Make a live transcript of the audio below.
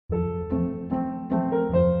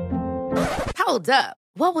Hold up.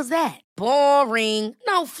 What was that? Boring.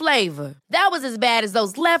 No flavor. That was as bad as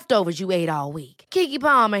those leftovers you ate all week. Keke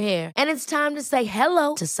Palmer here, and it's time to say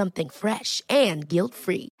hello to something fresh and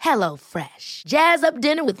guilt-free. Hello Fresh. Jazz up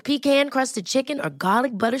dinner with pecan-crusted chicken or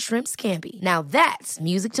garlic butter shrimp scampi. Now that's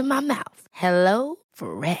music to my mouth. Hello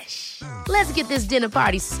Fresh. Let's get this dinner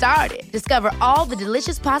party started. Discover all the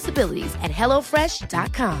delicious possibilities at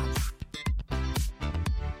hellofresh.com.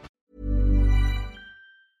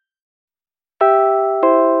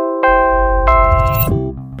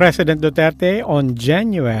 President Duterte on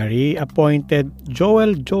January appointed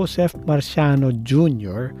Joel Joseph Marciano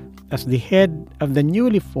Jr. as the head of the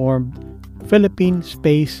newly formed Philippine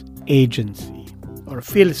Space Agency or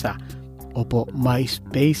PhilSA. Opo, may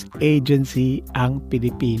space agency ang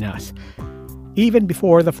Pilipinas. Even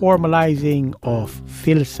before the formalizing of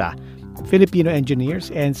PhilSA, Filipino engineers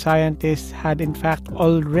and scientists had in fact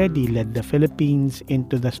already led the Philippines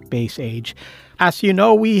into the space age. As you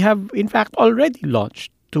know, we have in fact already launched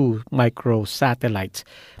 2 microsatellites.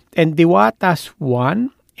 And Diwatas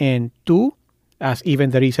 1 and 2, as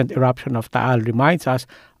even the recent eruption of Taal reminds us,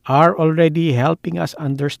 are already helping us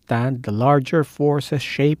understand the larger forces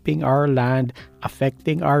shaping our land,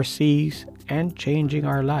 affecting our seas, and changing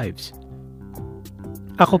our lives.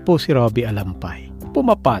 Ako po si Robbie Alampay,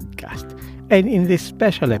 Puma Podcast, and in this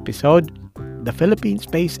special episode, the Philippine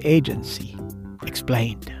Space Agency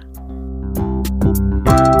Explained.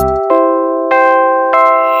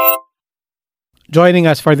 Joining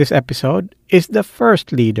us for this episode is the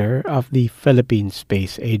first leader of the Philippine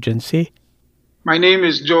Space Agency. My name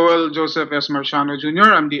is Joel Joseph S. Marciano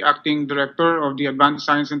Jr. I'm the acting director of the Advanced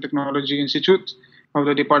Science and Technology Institute of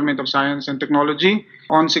the Department of Science and Technology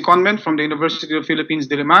on secondment from the University of Philippines,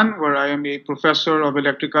 Diliman, where I am a professor of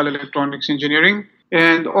electrical electronics engineering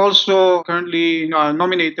and also currently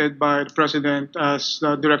nominated by the President as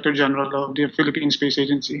the Director General of the Philippine Space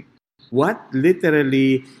Agency. What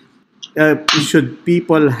literally should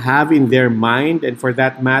people have in their mind and for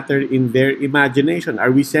that matter in their imagination?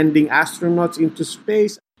 Are we sending astronauts into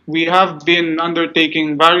space? We have been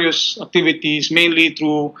undertaking various activities mainly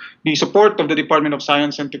through the support of the Department of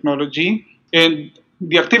Science and Technology, and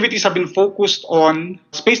the activities have been focused on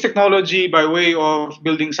space technology by way of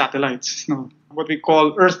building satellites, what we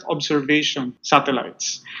call Earth observation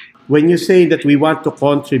satellites. When you say that we want to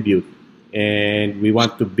contribute and we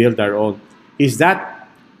want to build our own, is that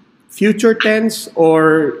future tense,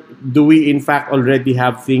 or do we in fact already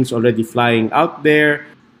have things already flying out there?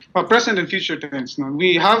 Present and future tense.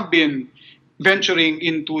 We have been venturing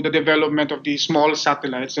into the development of these small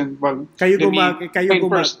satellites, and when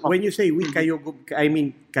you say we, I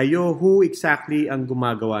mean kayo, who exactly ang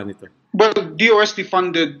gumagawa nito? Well, DOST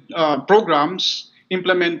funded programs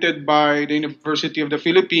implemented by the University of the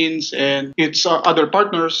Philippines and its other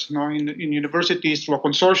partners in universities through a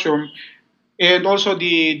consortium, and also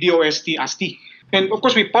the DOST ASTI. And of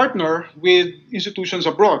course, we partner with institutions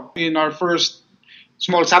abroad. In our first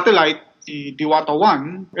small satellite, the Diwata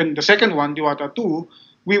 1, and the second one, Diwata 2,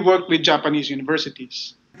 we worked with Japanese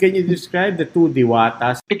universities. Can you describe the 2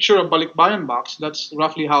 Diwatas? Picture a balikbayan box, that's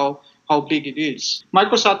roughly how big it is.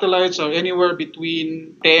 Microsatellites are anywhere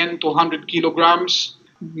between 10 to 100 kilograms.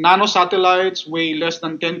 Nanosatellites weigh less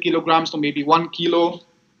than 10 kilograms to maybe 1 kilo.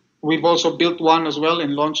 We've also built one as well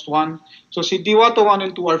and launched one. So si Diwata 1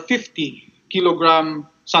 and 2 are 50 kilogram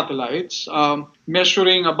satellites,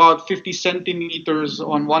 measuring about 50 centimeters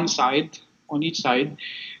on each side.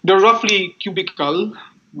 They're roughly cubical,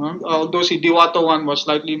 although si Diwata 1 was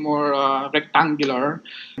slightly more rectangular.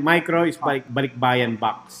 Micro is balikbayan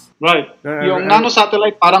box. Right. Yung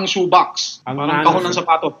nanosatellite parang shoebox, parang kahon ng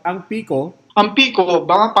sapato. Ang Pico,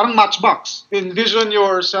 parang matchbox. Envision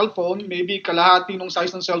your cell phone, maybe kalahati ng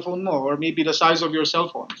size ng cellphone mo, or maybe the size of your cell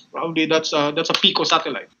phone. Probably that's a Pico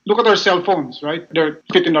satellite. Look at our cell phones, right? They're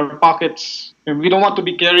fit in our pockets. And we don't want to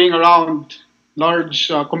be carrying around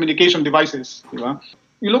large communication devices. Diba?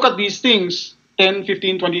 You look at these things 10,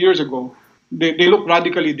 15, 20 years ago, they look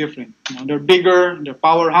radically different. They're bigger, they're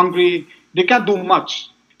power hungry, they can't do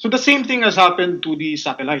much. So the same thing has happened to the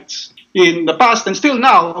satellites. In the past, and still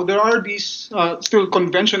now, there are these still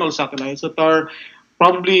conventional satellites that are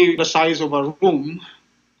probably the size of a room,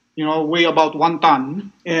 weigh about 1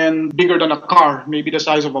 ton, and bigger than a car, maybe the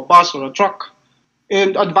size of a bus or a truck.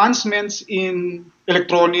 And advancements in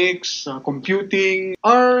electronics, computing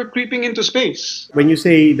are creeping into space. When you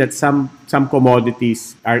say that some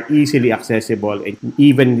commodities are easily accessible and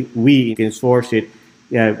even we can source it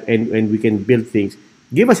and we can build things,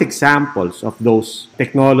 Give us examples of those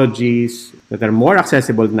technologies that are more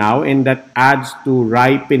accessible now and that adds to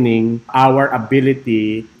ripening our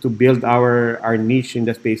ability to build our niche in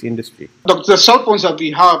the space industry. The cell phones that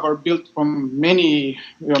we have are built from many,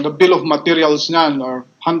 the bill of materials now are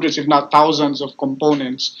hundreds, if not thousands of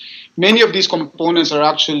components. Many of these components are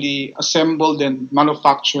actually assembled and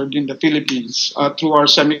manufactured in the Philippines through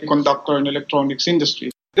our semiconductor and electronics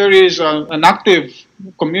industry. There is an active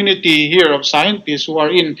community here of scientists who are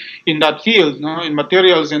in that field, in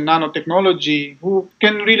materials and nanotechnology, who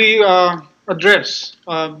can really address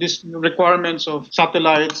these requirements of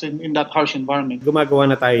satellites in that harsh environment. Gumagawa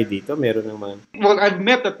na tayo dito, meron naman. Well, I've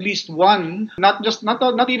met at least one, not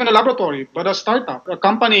even a laboratory, but a startup, a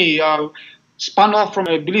company spun off from,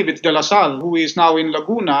 I believe it's De La Salle, who is now in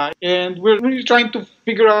Laguna. And we're really trying to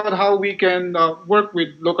figure out how we can work with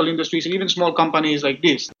local industries and even small companies like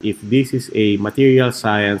this. If this is a material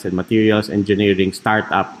science and materials engineering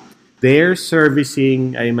startup, they're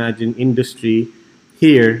servicing, I imagine, industry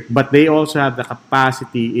here, but they also have the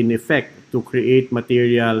capacity, in effect, to create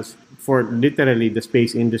materials for literally the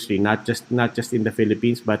space industry, not just in the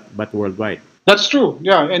Philippines, but worldwide. That's true,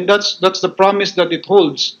 yeah, and that's the promise that it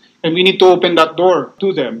holds. And we need to open that door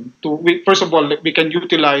to them. First of all, we can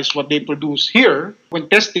utilize what they produce here, when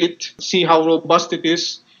test it, see how robust it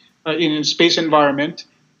is in a space environment,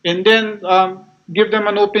 and then give them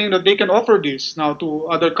an opening that they can offer this now to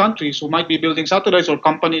other countries who might be building satellites or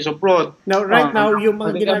companies abroad. Now, now, yung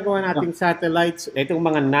mga ginagawa nating satellites, itong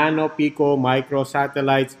mga nano, pico, micro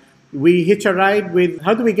satellites, we hitch a ride with,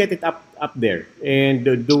 how do we get it up there? And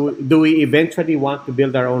do we eventually want to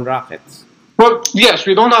build our own rockets? Well, yes,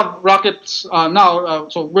 we don't have rockets now,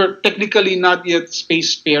 so we're technically not yet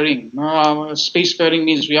spacefaring. Spacefaring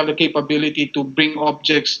means we have the capability to bring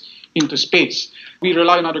objects into space. We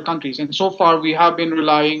rely on other countries, and so far we have been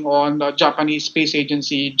relying on the Japanese space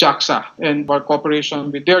agency JAXA and our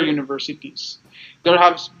cooperation with their universities. There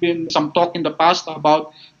has been some talk in the past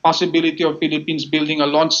about possibility of Philippines building a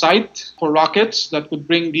launch site for rockets that could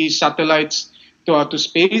bring these satellites to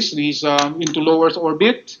space, these into low Earth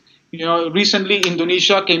orbit. Recently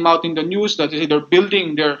Indonesia came out in the news that they're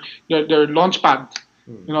building their launch pad.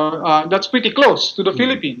 That's pretty close to the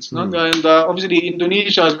Philippines. No? And obviously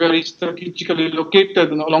Indonesia is very strategically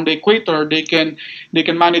located along the equator. They can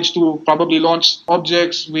manage to probably launch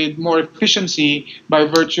objects with more efficiency by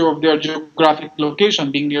virtue of their geographic location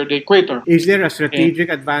being near the equator. Is there a strategic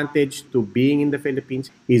advantage to being in the Philippines?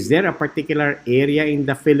 Is there a particular area in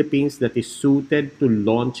the Philippines that is suited to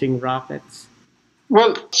launching rockets?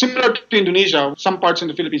 Well, similar to Indonesia, some parts in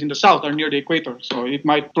the Philippines in the south are near the equator, so it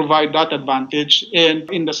might provide that advantage. And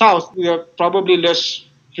in the south, they are probably less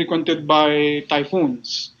frequented by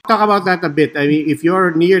typhoons. Talk about that a bit. I mean, if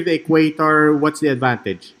you're near the equator, what's the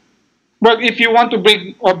advantage? Well, if you want to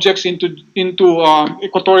bring objects into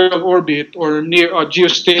equatorial orbit or near a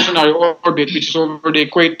geostationary orbit, which is over the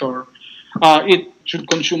equator, it should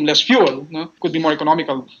consume less fuel. Could be more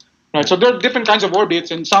economical. Right, so there are different kinds of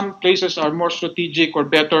orbits, and some places are more strategic or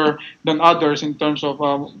better than others in terms of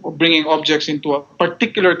bringing objects into a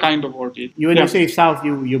particular kind of orbit. When you say south,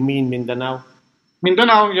 you mean Mindanao?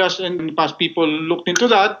 Mindanao, yes, and in the past people looked into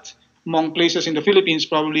that. Among places in the Philippines,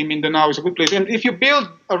 probably Mindanao is a good place. And if you build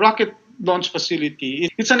a rocket launch facility,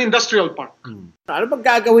 it's an industrial park. Ano bang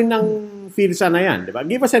gagawin ng PhilSA na yan? Diba?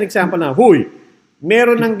 Give us an example na,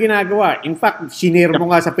 meron nang ginagawa. In fact, sinare mo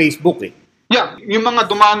nga sa Facebook eh. Yeah, yung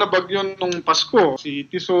mga dumaan na bagyo nung Pasko, si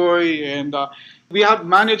Tisoy, and we have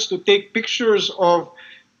managed to take pictures of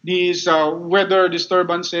these weather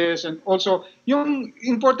disturbances, and also yung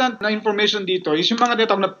important na information dito is yung mga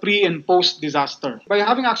tinatawag na pre and post disaster. By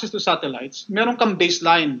having access to satellites, meron kang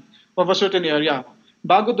baseline of a certain area.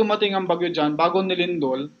 Bago dumating ang bagyo dyan, bago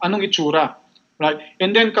nilindol, anong itsura? Right?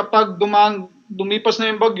 And then kapag dumipas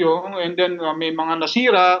na yung bagyo, and then may mga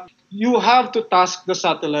nasira, you have to task the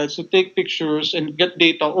satellites to take pictures and get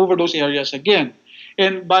data over those areas again.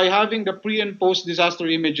 And by having the pre and post disaster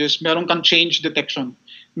images, meron kang change detection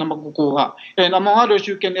na makukuha. And among others,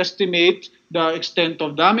 you can estimate the extent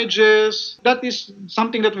of damages. That is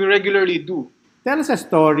something that we regularly do. Tell us a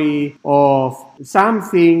story of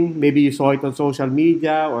something, maybe you saw it on social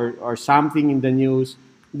media or something in the news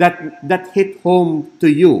that hit home to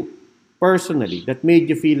you personally, that made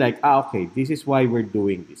you feel like, okay, this is why we're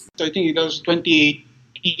doing this? So I think it was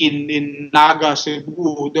 2018 in Naga,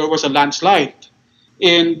 Cebu, there was a landslide.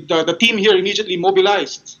 And the team here immediately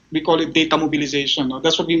mobilized. We call it data mobilization.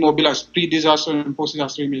 That's what we mobilized, pre-disaster and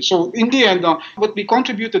post-disaster image. So in the end, what we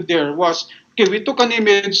contributed there was, we took an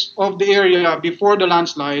image of the area before the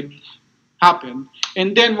landslide, happened.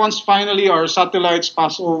 And then once finally our satellites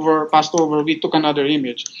passed over, we took another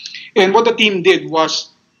image. And what the team did was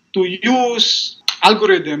to use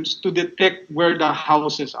algorithms to detect where the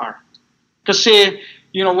houses are. Kasi,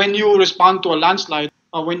 when you respond to a landslide,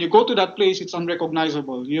 when you go to that place, it's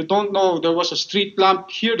unrecognizable. You don't know there was a street lamp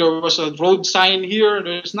here, there was a road sign here,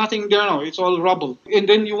 there's nothing there now, it's all rubble. And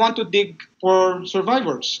then you want to dig for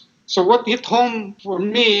survivors. So what hit home for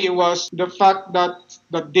me was the fact that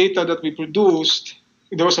the data that we produced,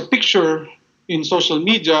 there was a picture in social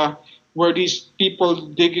media where these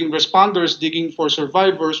responders digging for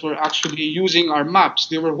survivors were actually using our maps.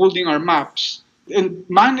 They were holding our maps and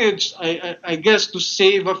managed, I guess, to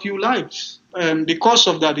save a few lives because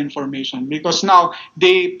of that information. Because now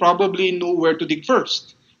they probably knew where to dig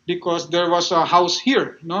first. Because there was a house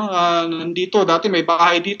here, no? Nandito, dati may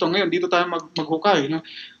bahay dito, ngayon dito tayo maghukay, no?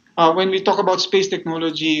 When we talk about space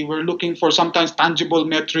technology, we're looking for sometimes tangible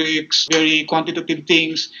metrics, very quantitative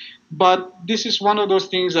things. But this is one of those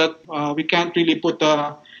things that we can't really put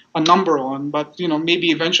a number on. But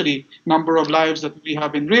maybe eventually, number of lives that we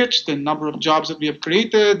have enriched, and number of jobs that we have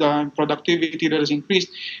created, productivity that has increased.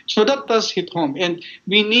 So that does hit home, and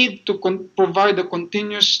we need to provide a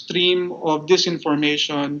continuous stream of this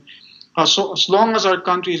information. So as long as our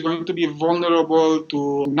country is going to be vulnerable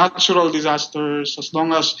to natural disasters, as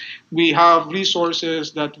long as we have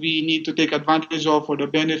resources that we need to take advantage of for the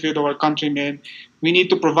benefit of our countrymen, we need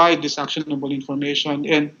to provide this actionable information.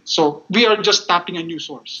 And so we are just tapping a new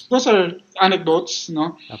source. Those are anecdotes,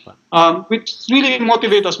 which really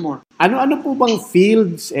motivate us more. Ano po bang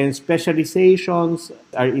fields and specializations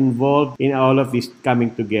are involved in all of this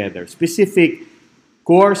coming together? Specific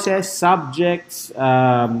courses, subjects,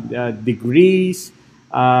 degrees,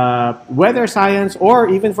 whether science or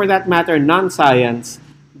even for that matter non-science,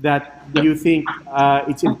 that you think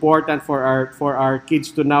it's important for our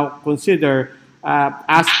kids to now consider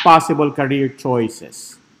as possible career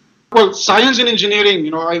choices? Well, science and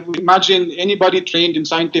engineering, I would imagine anybody trained in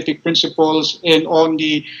scientific principles and on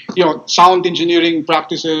the, sound engineering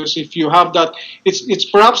practices, if you have that, it's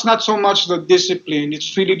perhaps not so much the discipline,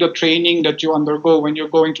 it's really the training that you undergo when you're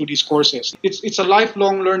going through these courses. It's a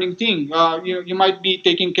lifelong learning thing. You might be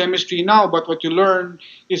taking chemistry now, but what you learn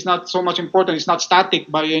is not so much important. It's not static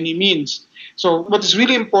by any means. So what is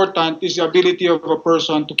really important is the ability of a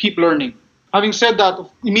person to keep learning. Having said that,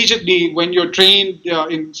 immediately when you're trained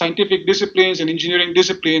in scientific disciplines and engineering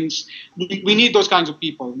disciplines, we need those kinds of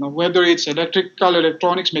people. Whether it's electrical,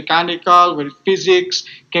 electronics, mechanical, whether it's physics,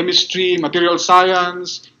 chemistry, material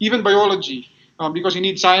science, even biology, because you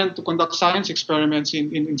need science to conduct science experiments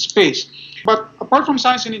in space. But apart from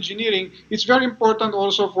science and engineering, it's very important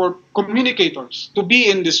also for communicators to be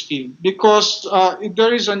in this field, because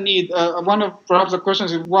there is a need. One of perhaps the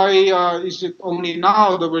questions is why is it only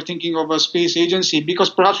now that we're thinking of a space agency? Because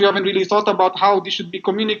perhaps we haven't really thought about how this should be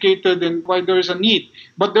communicated and why there is a need.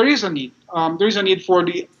 But there is a need. There is a need for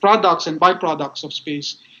the products and byproducts of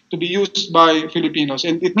space to be used by Filipinos,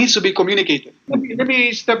 and it needs to be communicated. Let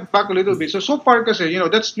me step back a little bit. So far, kasi,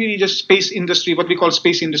 that's really just space industry, what we call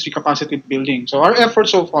space industry capacity building. So our effort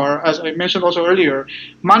so far, as I mentioned also earlier,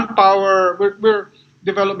 manpower,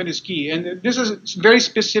 development is key. And this is very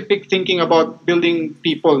specific thinking about building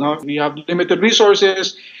people. We have limited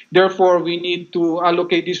resources, therefore we need to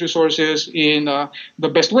allocate these resources in the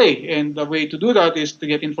best way. And the way to do that is to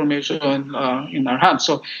get information in our hands.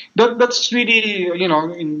 So that's really,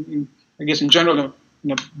 I guess in general,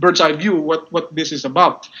 bird's eye view, what this is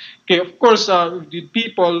about. Okay, of course, the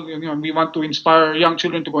people, we want to inspire young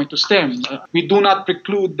children to go into STEM. We do not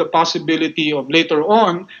preclude the possibility of later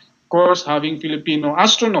on, of course, having Filipino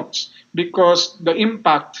astronauts, because the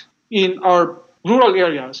impact in our rural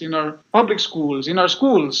areas, in our public schools, in our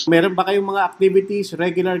schools. Meron ba kayong mga activities,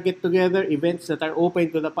 regular get-together, events that are open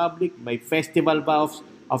to the public? May festival ba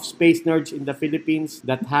of space nerds in the Philippines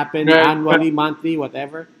that happen annually, monthly,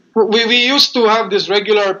 whatever? We used to have this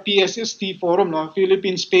regular PSST forum,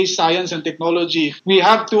 Philippine Space Science and Technology. We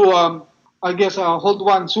have to, hold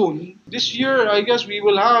one soon. This year, I guess we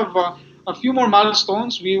will have a few more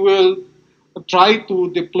milestones. We will try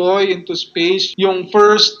to deploy into space yung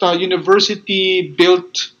first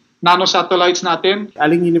university-built nanosatellites natin.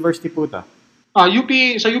 Aling university po ito? Sa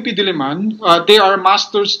UP Diliman. They are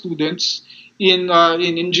master's students in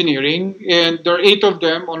engineering, and there are 8 of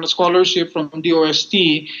them on a scholarship from DOST.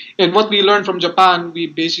 And what we learned from Japan, we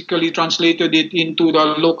basically translated it into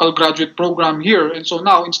the local graduate program here. And so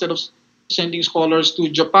now, instead of sending scholars to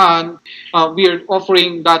Japan, we are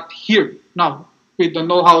offering that here now with the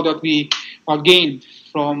know-how that we gained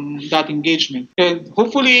from that engagement. And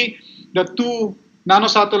hopefully, the 2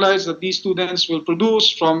 nanosatellites that these students will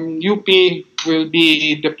produce from UP will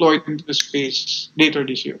be deployed into the space later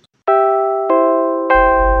this year.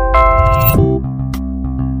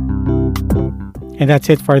 And that's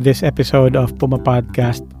it for this episode of Puma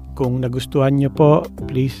Podcast. Kung nagustuhan nyo po,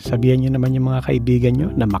 please sabihan nyo naman yung mga kaibigan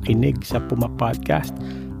nyo na makinig sa Puma Podcast.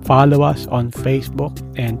 Follow us on Facebook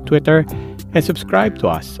and Twitter and subscribe to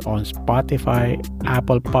us on Spotify,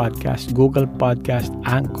 Apple Podcast, Google Podcast,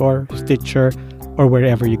 Anchor, Stitcher, or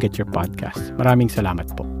wherever you get your podcasts. Maraming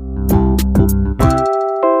salamat po.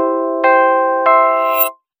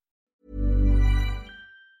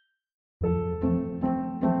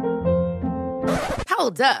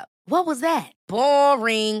 Hold up. What was that?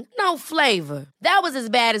 Boring. No flavor. That was as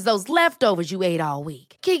bad as those leftovers you ate all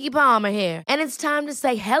week. Keke Palmer here, and it's time to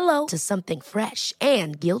say hello to something fresh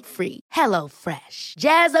and guilt-free. Hello Fresh.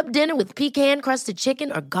 Jazz up dinner with pecan-crusted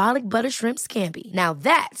chicken or garlic butter shrimp scampi. Now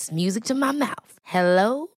that's music to my mouth.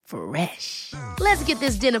 Hello Fresh. Let's get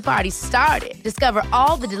this dinner party started. Discover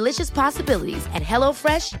all the delicious possibilities at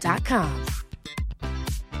HelloFresh.com.